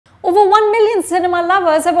Over 1 million cinema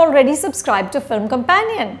lovers have already subscribed to Film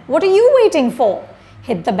Companion. What are you waiting for?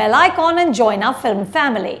 Hit the bell icon and join our film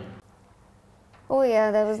family. Oh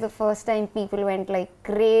yeah, that was the first time people went like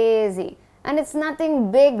crazy. And it's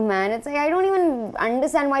nothing big, man. It's like, I don't even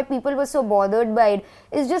understand why people were so bothered by it.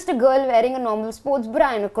 It's just a girl wearing a normal sports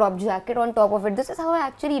bra and a crop jacket on top of it. This is how I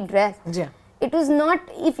actually dress. Yeah. It was not,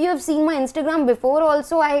 if you have seen my Instagram before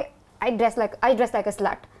also, I dress like a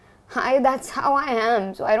slut. That's how I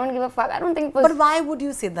am. So I don't give a fuck. I don't think it was... But why would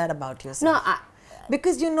you say that about yourself? No,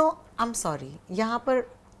 because you know, I'm sorry. यहाँ पर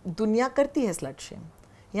दुनिया करती है slut shame.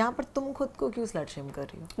 यहाँ पर तुम खुद को क्यों slut shame कर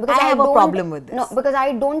रही हो? Because I have a problem with this. No, because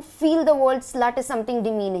I don't feel the word slut is something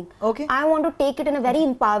demeaning. Okay. I want to take it in a very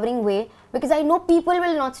empowering way because I know people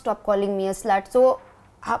will not stop calling me a slut. So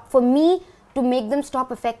for me to make them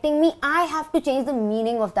stop affecting me, I have to change the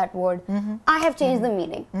meaning of that word. I have changed the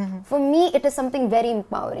meaning. For me, it is something very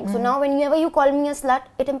empowering. So now whenever you call me a slut,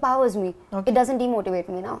 it empowers me. Okay. It doesn't demotivate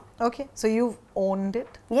me now. Okay, so you've owned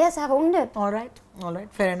it. Yes, I've owned it. All right,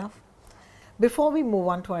 fair enough. Before we move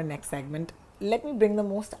on to our next segment, let me bring the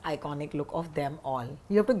most iconic look of them all.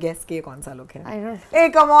 You have to guess कि ये कौन सा look है. I don't. Hey,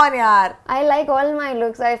 come on यार. I like all my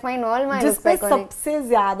looks. I find all my looks जिसपे iconic. सबसे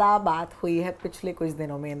ज़्यादा बात हुई है पिछले कुछ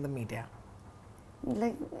दिनों में in the media.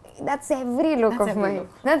 Like that's every look of mine.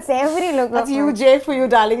 That's every look of mine. That's you, Jay, for you,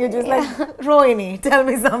 darling. You're just like, Rohini, tell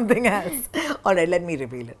me something else. All right, let me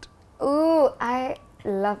reveal it. Ooh, I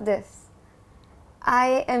love this.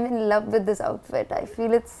 I am in love with this outfit. I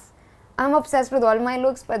feel I'm obsessed with all my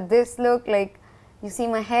looks, but this look, like, you see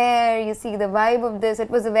my hair, you see the vibe of this.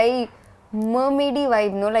 It was a very mermaidy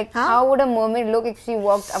vibe, no? Like, how would a mermaid look if she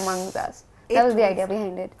walked amongst us? That was the idea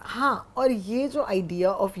behind it. हाँ, और ये जो idea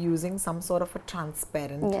of using some sort of a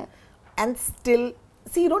transparent and still,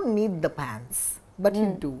 see, you don't need the pants, but you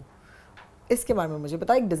do. इसके बारे में मुझे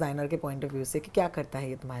बताओ एक designer के point of view से कि क्या करता है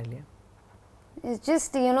ये तुम्हारे लिए? It's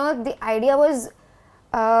just, you know, the idea was,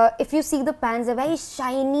 if you see the pants, they're very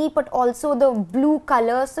shiny, but also the blue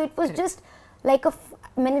color. So it was just like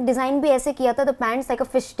मैंने design भी ऐसे किया था, the pants like a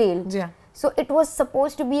fish tail. Yeah. So it was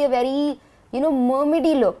supposed to be a very, you know,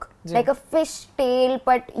 mermaidy look, like a fish tail,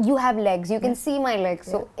 but you have legs. You can see my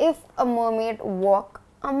legs. So if a mermaid walk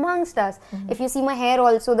amongst us, if you see my hair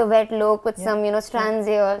also, the wet look with some, you know, strands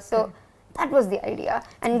here. So that was the idea.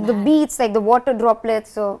 And the beads, like the water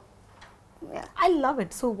droplets. So yeah. I love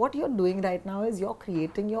it. So what you're doing right now is you're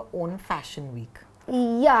creating your own fashion week.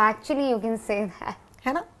 Yeah, actually you can say that.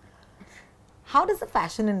 है ना? How does the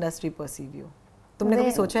fashion industry perceive you? तुमने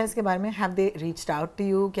कभी सोचा है इसके बारे में? Have they reached out to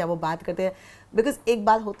you? क्या वो बात करते हैं? Because एक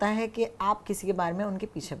बात होता है कि आप किसी के बारे में उनके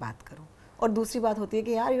पीछे बात करो, और दूसरी बात होती है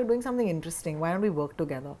कि यार you're doing something interesting. Why don't we work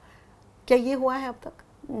together? क्या ये हुआ है अब तक?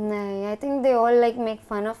 No, I think they all like make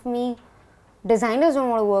fun of me. Designers don't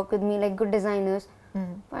want to work with me, like good designers.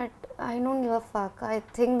 But I don't give a fuck. I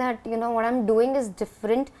think that, you know, what I'm doing is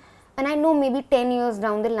different, and I know maybe 10 years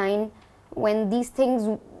down the line, when these things,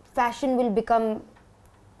 fashion will become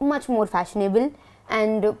much more fashionable,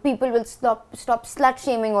 and people will stop slut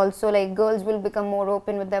shaming also, like girls will become more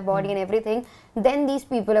open with their body and everything, then these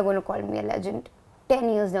people are going to call me a legend 10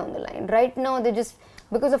 years down the line. Right now they just,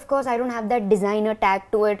 because of course I don't have that designer tag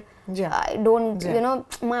to it. I don't, you know,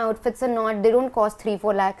 my outfits are not, they don't cost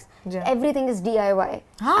 3-4 lakhs. Everything is DIY.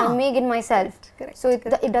 I make it myself. So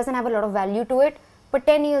it doesn't have a lot of value to it. But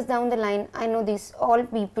 10 years down the line, I know these all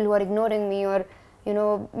people who are ignoring me or, you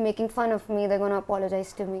know, making fun of me, they're going to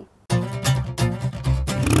apologize to me.